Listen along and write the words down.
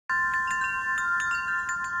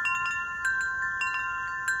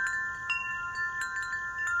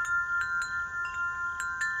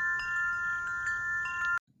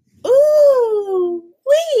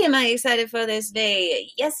I excited for this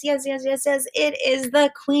day? Yes, yes, yes, yes, yes. It is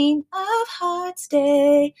the Queen of Hearts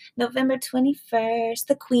Day, November 21st.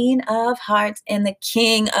 The Queen of Hearts and the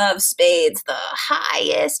King of Spades, the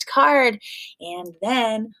highest card. And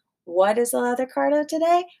then, what is the other card of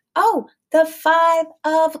today? Oh, the Five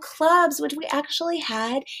of Clubs, which we actually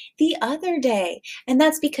had the other day. And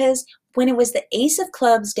that's because when it was the Ace of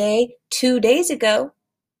Clubs day 2 days ago,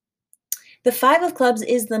 the Five of Clubs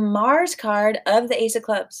is the Mars card of the Ace of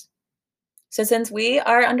Clubs. So since we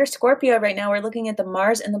are under Scorpio right now, we're looking at the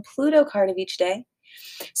Mars and the Pluto card of each day.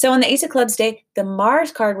 So on the Ace of Clubs day, the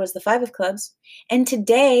Mars card was the Five of Clubs. And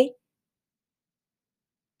today,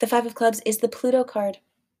 the Five of Clubs is the Pluto card.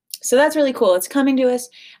 So that's really cool. It's coming to us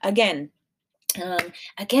again.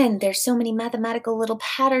 Again, there's so many mathematical little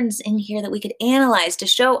patterns in here that we could analyze to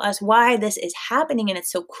show us why this is happening, and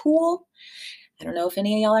it's so cool. I don't know if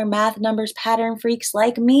any of y'all are math numbers pattern freaks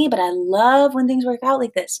like me, but I love when things work out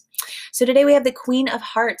like this. So today we have the Queen of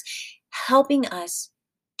Hearts helping us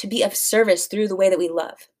to be of service through the way that we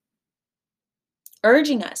love,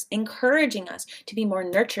 urging us, encouraging us to be more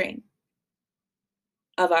nurturing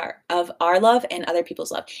of our love and other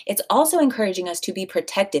people's love. It's also encouraging us to be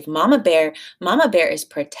protective. Mama Bear is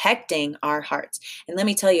protecting our hearts. And let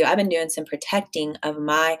me tell you, I've been doing some protecting of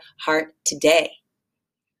my heart today.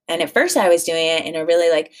 And at first I was doing it in a really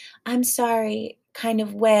like, I'm sorry kind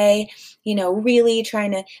of way, really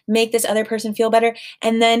trying to make this other person feel better.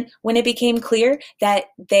 And then when it became clear that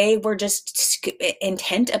they were just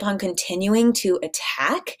intent upon continuing to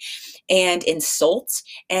attack and insult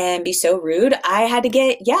and be so rude, I had to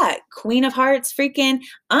get, Queen of Hearts freaking,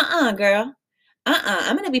 girl.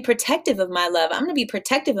 I'm going to be protective of my love. I'm going to be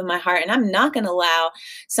protective of my heart, and I'm not going to allow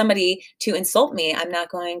somebody to insult me. I'm not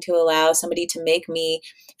going to allow somebody to make me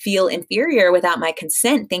feel inferior without my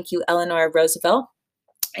consent. Thank you, Eleanor Roosevelt.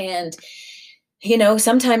 And,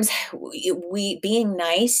 sometimes we being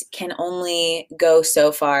nice can only go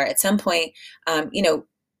so far. At some point,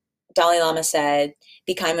 Dalai Lama said,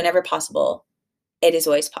 be kind whenever possible. It is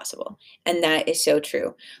always possible. And that is so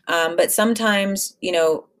true. But sometimes,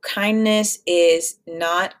 kindness is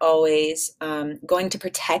not always going to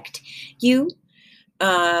protect you.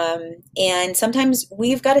 And sometimes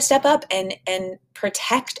we've got to step up and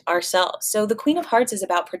protect ourselves. So the Queen of Hearts is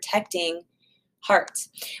about protecting hearts.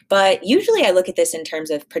 But usually I look at this in terms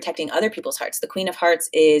of protecting other people's hearts. The Queen of Hearts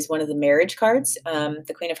is one of the marriage cards.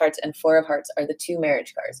 The Queen of Hearts and Four of Hearts are the two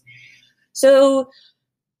marriage cards. So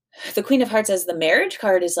the Queen of Hearts as the marriage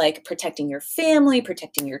card is like protecting your family,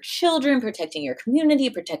 protecting your children, protecting your community,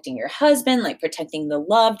 protecting your husband, like protecting the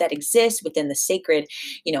love that exists within the sacred,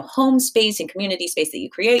 home space and community space that you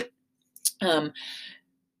create.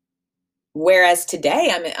 Whereas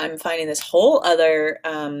today I'm finding this whole other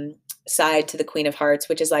side to the Queen of Hearts,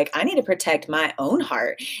 which is like, I need to protect my own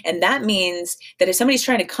heart. And that means that if somebody's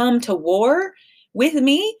trying to come to war with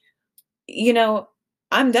me,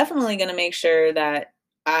 I'm definitely going to make sure that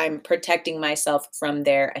I'm protecting myself from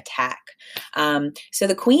their attack. So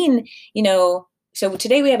the queen, so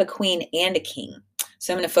today we have a queen and a king.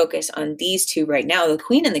 So I'm going to focus on these two right now. The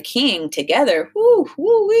queen and the king together. Woo,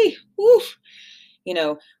 woo, wee, woo.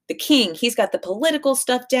 The king, he's got the political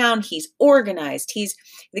stuff down. He's organized.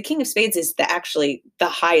 The King of Spades is actually the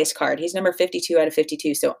highest card. He's number 52 out of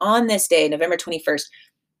 52. So on this day, November 21st,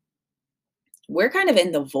 we're kind of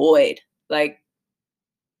in the void. Like,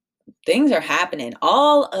 things are happening.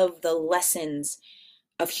 All of the lessons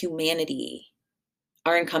of humanity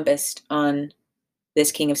are encompassed on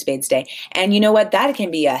this King of Spades day. And you know what? That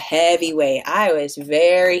can be a heavy weight. I was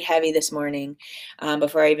very heavy this morning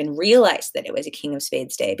before I even realized that it was a King of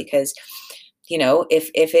Spades day, because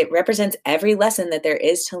if it represents every lesson that there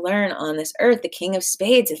is to learn on this earth, the King of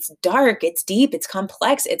Spades, it's dark, it's deep, it's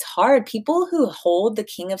complex, it's hard. People who hold the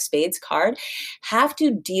King of Spades card have to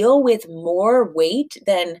deal with more weight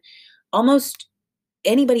than almost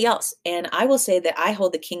anybody else. And I will say that I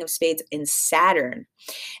hold the King of Spades in Saturn.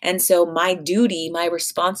 And so my duty, my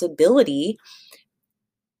responsibility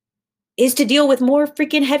is to deal with more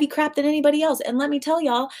freaking heavy crap than anybody else. And let me tell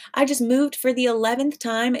y'all, I just moved for the 11th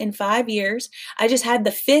time in 5 years. I just had the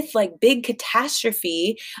 5th big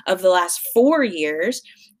catastrophe of the last 4 years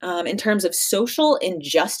in terms of social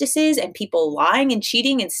injustices and people lying and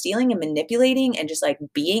cheating and stealing and manipulating and just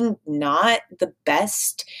being not the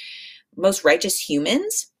best, most righteous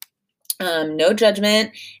humans. No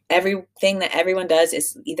judgment. Everything that everyone does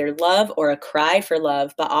is either love or a cry for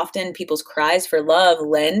love, but often people's cries for love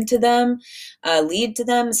lead to them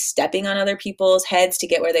stepping on other people's heads to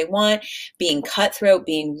get where they want, being cutthroat,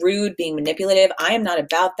 being rude, being manipulative. I am not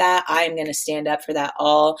about that. I am going to stand up for that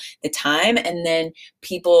all the time. And then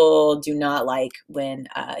people do not like when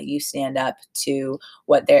you stand up to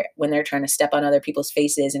when they're trying to step on other people's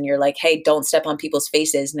faces, and you're like, hey, don't step on people's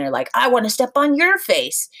faces, and they're like, I want to step on your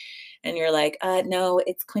face. And you're like, no,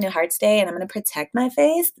 it's Queen of Hearts Day and I'm going to protect my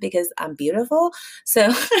face because I'm beautiful.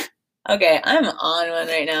 So, okay, I'm on one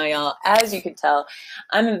right now, y'all. As you can tell,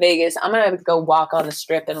 I'm in Vegas. I'm going to go walk on the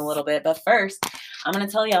strip in a little bit. But first, I'm going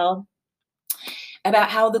to tell y'all about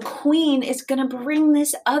how the queen is going to bring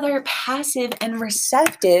this other passive and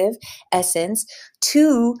receptive essence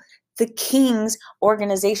to the king's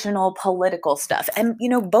organizational political stuff. And,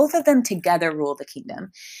 both of them together rule the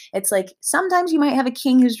kingdom. It's like sometimes you might have a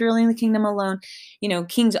king who's ruling the kingdom alone.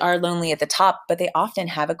 Kings are lonely at the top, but they often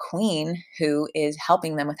have a queen who is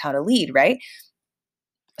helping them with how to lead, right?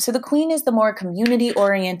 So the queen is the more community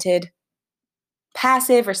oriented,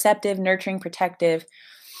 passive, receptive, nurturing, protective,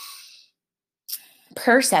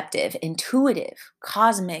 perceptive, intuitive,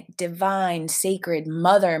 cosmic, divine, sacred,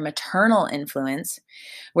 mother, maternal influence,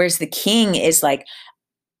 whereas the king is like,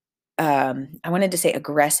 I wanted to say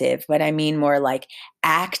aggressive, but I mean more like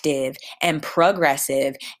active and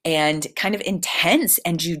progressive and kind of intense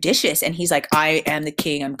and judicious. And he's like, I am the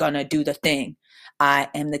king. I'm going to do the thing. I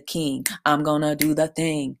am the king. I'm going to do the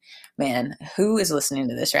thing. Man, who is listening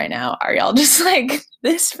to this right now? Are y'all just like,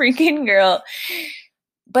 this freaking girl?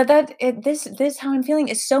 But this how I'm feeling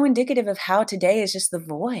is so indicative of how today is just the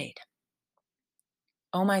void.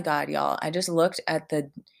 Oh my God, y'all. I just looked at the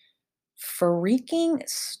freaking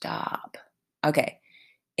stop. Okay.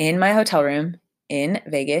 In my hotel room in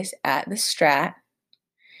Vegas at the Strat,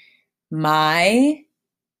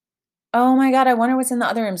 oh my God, I wonder what's in the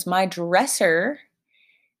other rooms. My dresser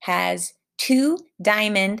has 2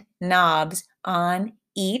 diamond knobs on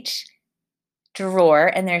each drawer,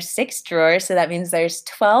 and there's 6 drawers, so that means there's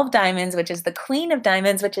 12 diamonds, which is the Queen of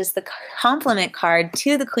Diamonds, which is the compliment card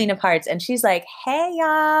to the Queen of Hearts. And she's like, hey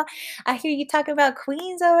y'all, I hear you talk about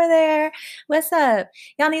queens over there. What's up?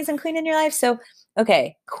 Y'all need some queen in your life? So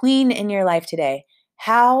okay, queen in your life today.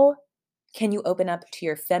 How can you open up to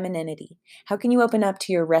your femininity? How can you open up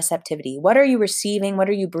to your receptivity? What are you receiving? What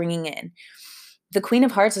are you bringing in? The Queen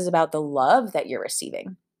of Hearts is about the love that you're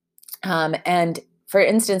receiving. And for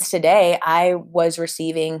instance, today I was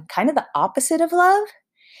receiving kind of the opposite of love.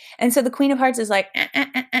 And so the Queen of Hearts is like,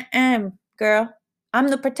 girl, I'm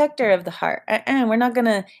the protector of the heart. We're not going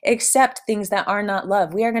to accept things that are not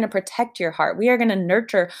love. We are going to protect your heart. We are going to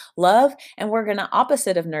nurture love, and we're going to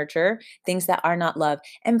opposite of nurture things that are not love.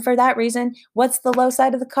 And for that reason, what's the low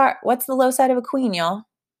side of the card? What's the low side of a queen, y'all?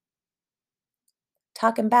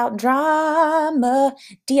 Talking about drama,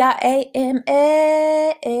 DIAMA.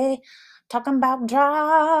 Talking about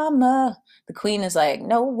drama. The queen is like,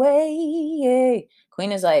 no way.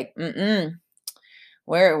 Queen is like, we're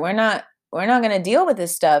not gonna deal with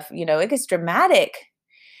this stuff. It gets dramatic.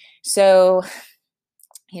 So,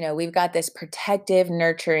 we've got this protective,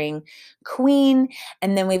 nurturing queen,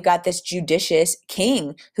 and then we've got this judicious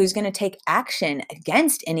king who's gonna take action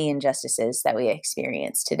against any injustices that we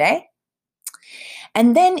experience today.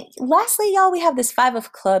 And then lastly, y'all, we have this 5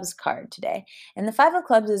 of Clubs card today. And the 5 of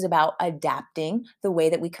Clubs is about adapting the way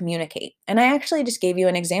that we communicate. And I actually just gave you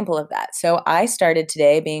an example of that. So I started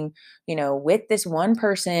today being, with this one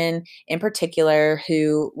person in particular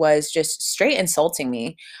who was just straight insulting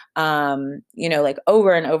me, like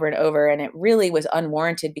over and over and over. And it really was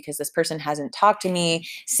unwarranted because this person hasn't talked to me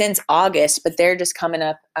since August, but they're just coming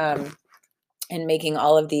up and making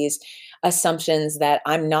all of these assumptions that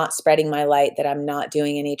I'm not spreading my light, that I'm not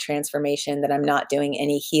doing any transformation, that I'm not doing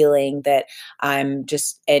any healing, that I'm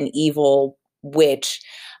just an evil witch,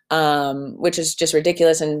 which is just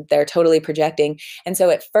ridiculous. And they're totally projecting. And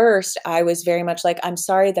so at first I was very much like, I'm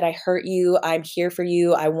sorry that I hurt you. I'm here for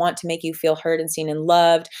you. I want to make you feel heard and seen and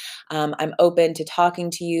loved. I'm open to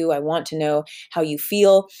talking to you. I want to know how you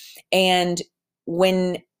feel. And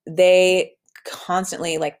when they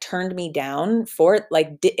constantly turned me down for it,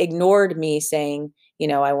 ignored me saying,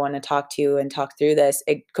 I want to talk to you and talk through this.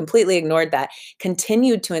 It completely ignored that,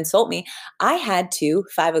 continued to insult me. I had to,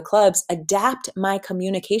 5 of Clubs, adapt my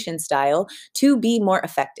communication style to be more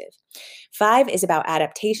effective. 5 is about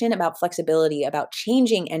adaptation, about flexibility, about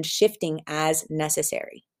changing and shifting as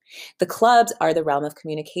necessary. The clubs are the realm of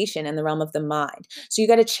communication and the realm of the mind. So you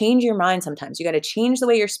got to change your mind sometimes. You got to change the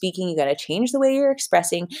way you're speaking. You got to change the way you're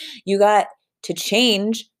expressing. You got to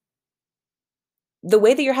change the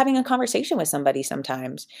way that you're having a conversation with somebody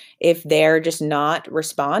sometimes, if they're just not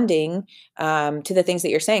responding to the things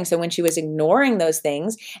that you're saying. So when she was ignoring those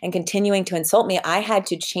things and continuing to insult me, I had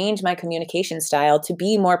to change my communication style to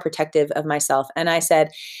be more protective of myself. And I said,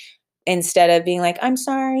 instead of being like, I'm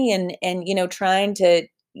sorry, and trying to,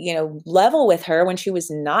 level with her when she was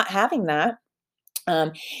not having that,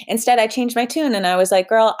 um, instead, I changed my tune and I was like,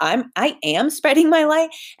 girl, I am spreading my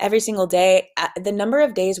light every single day. The number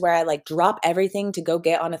of days where I like drop everything to go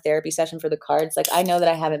get on a therapy session for the cards. Like, I know that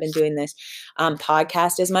I haven't been doing this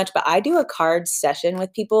podcast as much, but I do a card session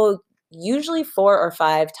with people usually 4 or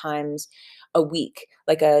 5 times a week,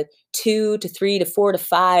 like a 2 to 3 to 4 to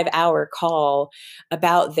 5 hour call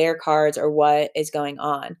about their cards or what is going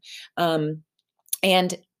on.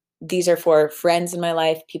 And these are for friends in my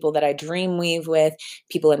life, people that I dream weave with,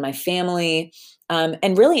 people in my family,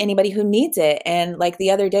 and really anybody who needs it. And like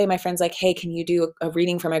the other day, my friend's like, hey, can you do a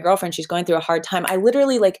reading for my girlfriend? She's going through a hard time. I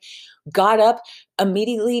literally like got up,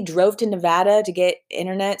 immediately drove to Nevada to get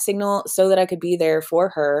internet signal so that I could be there for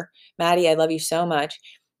her. Maddie, I love you so much.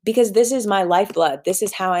 Because this is my lifeblood. This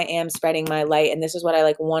is how I am spreading my light. And this is what I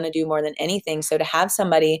like want to do more than anything. So to have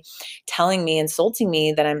somebody telling me, insulting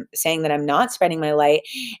me that I'm saying that I'm not spreading my light.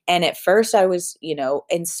 And at first I was,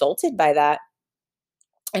 insulted by that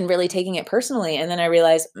and really taking it personally. And then I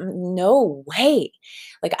realized, no way.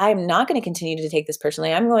 Like, I'm not going to continue to take this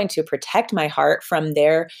personally. I'm going to protect my heart from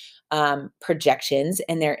their projections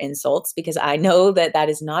and their insults, because I know that that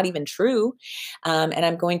is not even true. And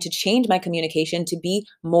I'm going to change my communication to be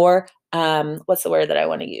more, what's the word that I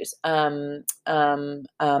want to use?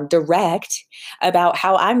 Direct about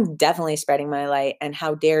how I'm definitely spreading my light, and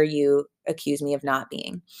how dare you accuse me of not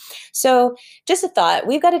being. So just a thought,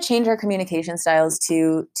 we've got to change our communication styles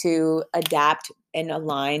to adapt and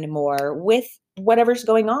align more with whatever's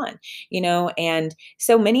going on, and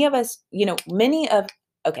so many of us,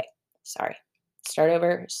 okay, sorry, start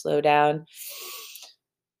over, slow down,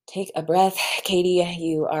 take a breath. Katie,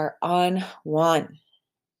 you are on one.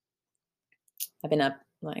 I've been up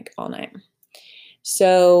like all night.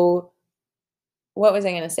 So what was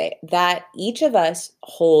I going to say? That each of us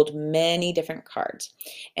hold many different cards.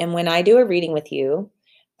 And when I do a reading with you,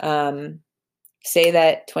 say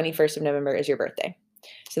that 21st of November is your birthday.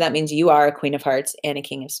 So that means you are a Queen of Hearts and a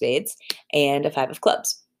King of Spades and a Five of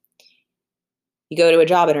Clubs. You go to a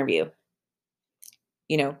job interview.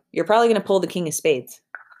 You're probably going to pull the King of Spades.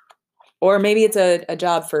 Or maybe it's a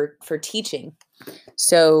job for teaching.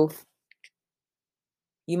 So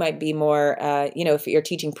you might be more, if you're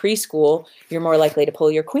teaching preschool, you're more likely to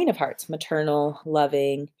pull your Queen of Hearts, maternal,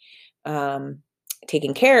 loving,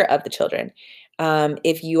 taking care of the children.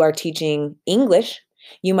 If you are teaching English,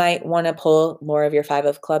 you might want to pull more of your Five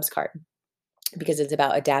of Clubs card, because it's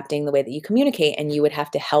about adapting the way that you communicate, and you would have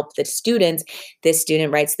to help the students. This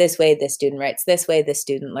student writes this way, this student writes this way, this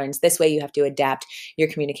student learns this way. You have to adapt your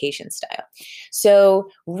communication style. So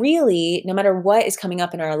really, no matter what is coming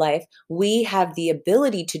up in our life, we have the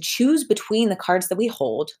ability to choose between the cards that we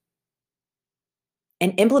hold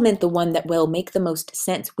and implement the one that will make the most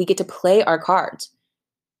sense. We get to play our cards.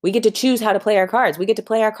 We get to choose how to play our cards. We get to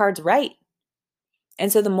play our cards right.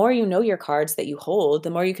 And so the more you know your cards that you hold, the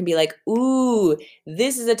more you can be like, ooh,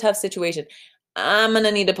 this is a tough situation. I'm going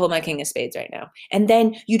to need to pull my King of Spades right now. And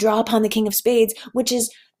then you draw upon the King of Spades, which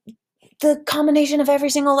is the combination of every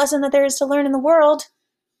single lesson that there is to learn in the world.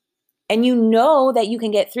 And you know that you can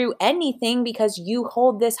get through anything because you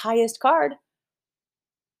hold this highest card.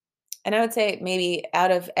 And I would say maybe out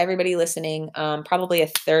of everybody listening, probably a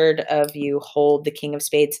third of you hold the King of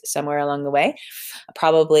Spades somewhere along the way.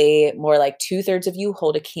 Probably more like 2/3 of you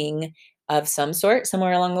hold a king of some sort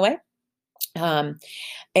somewhere along the way.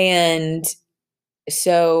 And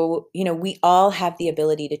so, we all have the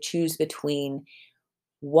ability to choose between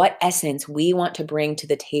what essence we want to bring to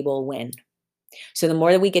the table when. So the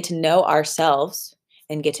more that we get to know ourselves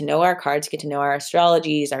and get to know our cards, get to know our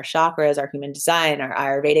astrologies, our chakras, our human design, our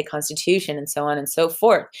Ayurvedic constitution, and so on and so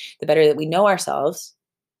forth, the better that we know ourselves,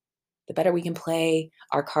 the better we can play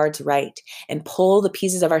our cards right and pull the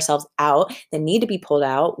pieces of ourselves out that need to be pulled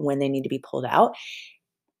out when they need to be pulled out.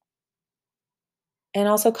 And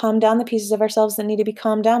also calm down the pieces of ourselves that need to be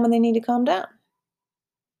calmed down when they need to calm down.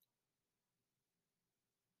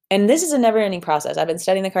 And this is a never-ending process. I've been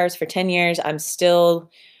studying the cards for 10 years. I'm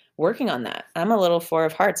still working on that. I'm a little Four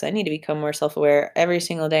of Hearts. I need to become more self-aware every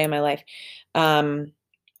single day in my life.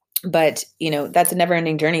 But, that's a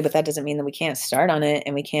never-ending journey, but that doesn't mean that we can't start on it,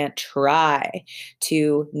 and we can't try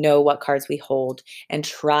to know what cards we hold and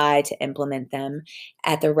try to implement them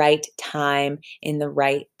at the right time in the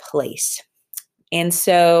right place. And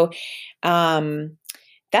so,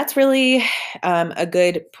 that's really a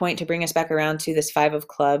good point to bring us back around to this Five of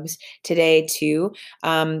Clubs today, too.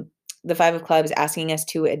 The Five of Clubs asking us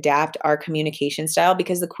to adapt our communication style,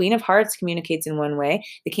 because the Queen of Hearts communicates in one way,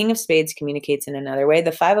 the King of Spades communicates in another way,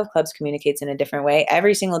 the Five of Clubs communicates in a different way.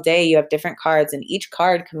 Every single day you have different cards, and each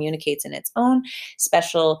card communicates in its own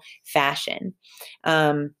special fashion.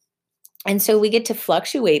 And so we get to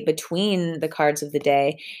fluctuate between the cards of the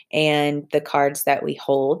day and the cards that we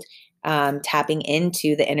hold, tapping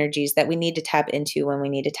into the energies that we need to tap into when we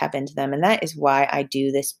need to tap into them. And that is why I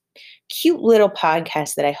do this cute little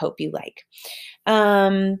podcast that I hope you like.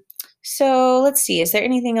 So let's see, is there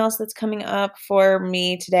anything else that's coming up for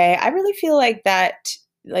me today? I really feel like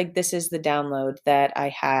this is the download that I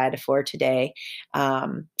had for today.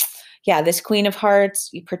 Yeah, this Queen of Hearts,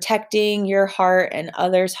 protecting your heart and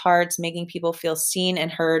others' hearts, making people feel seen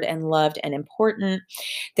and heard and loved and important.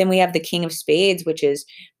 Then we have the King of Spades, which is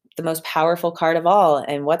the most powerful card of all.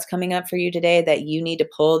 And what's coming up for you today? That you need to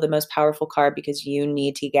pull the most powerful card because you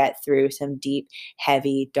need to get through some deep,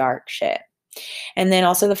 heavy, dark shit. And then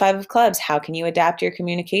also the Five of Clubs. How can you adapt your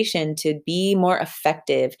communication to be more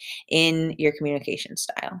effective in your communication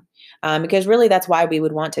style? Because really, that's why we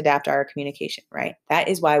would want to adapt our communication, right? That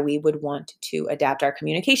is why we would want to adapt our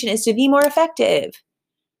communication, is to be more effective,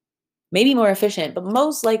 maybe more efficient, but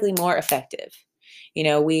most likely more effective.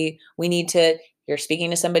 We need to. You're speaking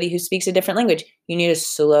to somebody who speaks a different language. You need to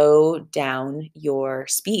slow down your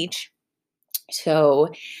speech so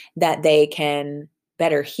that they can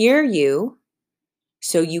better hear you,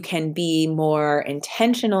 so you can be more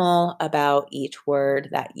intentional about each word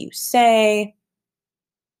that you say,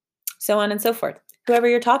 so on and so forth. Whoever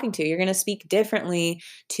you're talking to, you're going to speak differently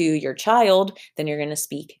to your child than you're going to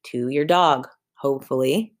speak to your dog,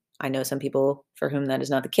 hopefully. I know some people for whom that is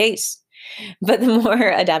not the case. But the more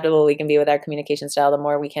adaptable we can be with our communication style, the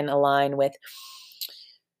more we can align with,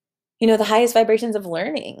 the highest vibrations of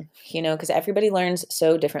learning, because everybody learns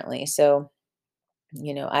so differently. So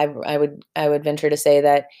I would venture to say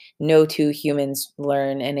that no two humans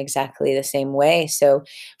learn in exactly the same way. So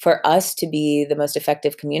for us to be the most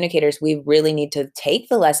effective communicators, we really need to take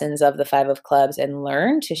the lessons of the Five of Clubs and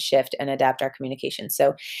learn to shift and adapt our communication.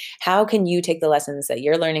 So how can you take the lessons that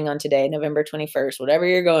you're learning on today, November 21st, whatever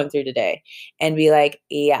you're going through today, and be like,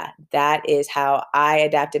 yeah, that is how I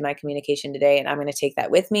adapted my communication today, and I'm going to take that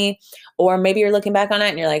with me. Or maybe you're looking back on it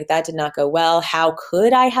and you're like, that did not go well. How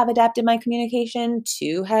could I have adapted my communication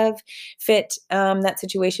to have fit that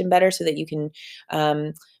situation better, so that you can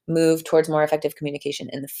move towards more effective communication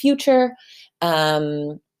in the future?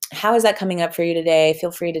 How is that coming up for you today?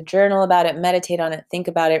 Feel free to journal about it, meditate on it, think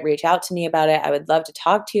about it, reach out to me about it. I would love to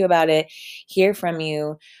talk to you about it, hear from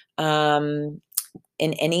you to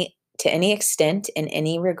any extent, in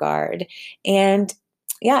any regard. And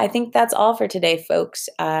yeah, I think that's all for today, folks.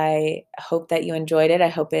 I hope that you enjoyed it. I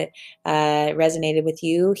hope it resonated with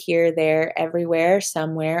you here, there, everywhere,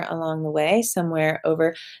 somewhere along the way, somewhere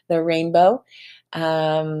over the rainbow.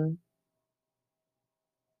 I'm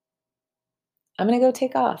going to go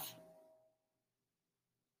take off.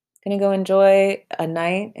 Going to go enjoy a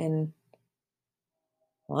night in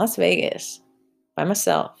Las Vegas by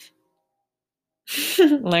myself.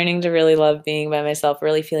 Learning to really love being by myself,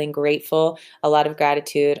 really feeling grateful, a lot of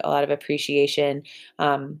gratitude, a lot of appreciation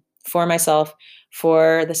for myself,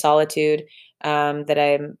 for the solitude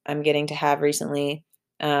that I'm getting to have recently,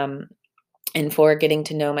 and for getting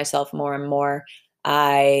to know myself more and more.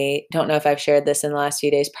 I don't know if I've shared this in the last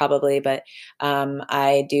few days, probably, but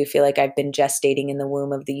I do feel like I've been gestating in the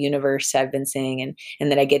womb of the universe, I've been saying,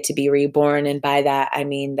 and that I get to be reborn. And by that, I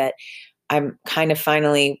mean that I'm kind of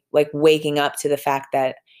finally like waking up to the fact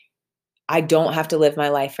that I don't have to live my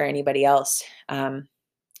life for anybody else.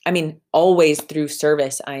 Always through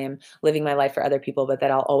service, I am living my life for other people, but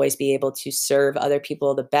that I'll always be able to serve other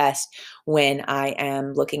people the best when I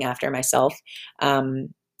am looking after myself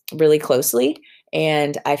really closely.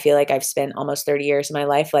 And I feel like I've spent almost 30 years of my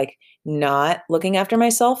life like not looking after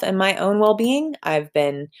myself and my own well-being. I've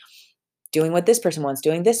been doing what this person wants,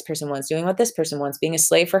 doing this person wants, doing what this person wants, being a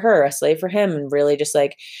slave for her, a slave for him, and really just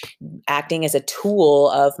like acting as a tool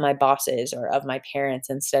of my bosses or of my parents,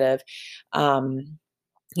 instead of,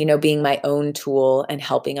 being my own tool and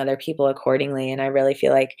helping other people accordingly. And I really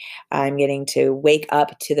feel like I'm getting to wake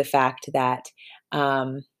up to the fact that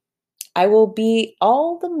I will be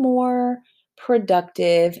all the more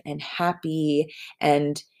productive and happy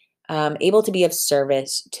and able to be of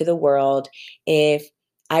service to the world if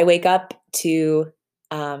I wake up to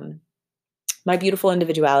my beautiful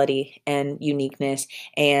individuality and uniqueness,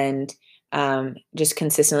 and just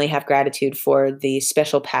consistently have gratitude for the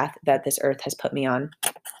special path that this earth has put me on.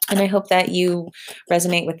 And I hope that you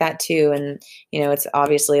resonate with that too. And, it's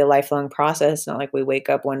obviously a lifelong process. Not like we wake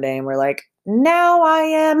up one day and we're like, now I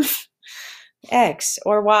am X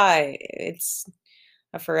or Y. It's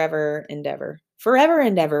a forever endeavor. Forever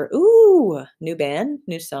endeavor. Ooh, new band,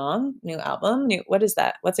 new song, new album. What is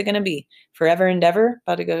that? What's it going to be? Forever endeavor.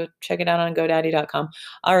 About to go check it out on GoDaddy.com.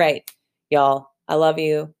 All right, y'all. I love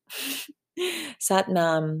you. Sat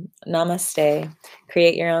Nam. Namaste.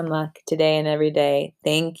 Create your own luck today and every day.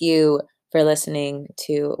 Thank you for listening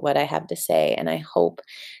to what I have to say, and I hope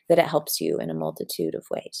that it helps you in a multitude of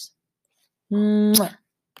ways. Mwah.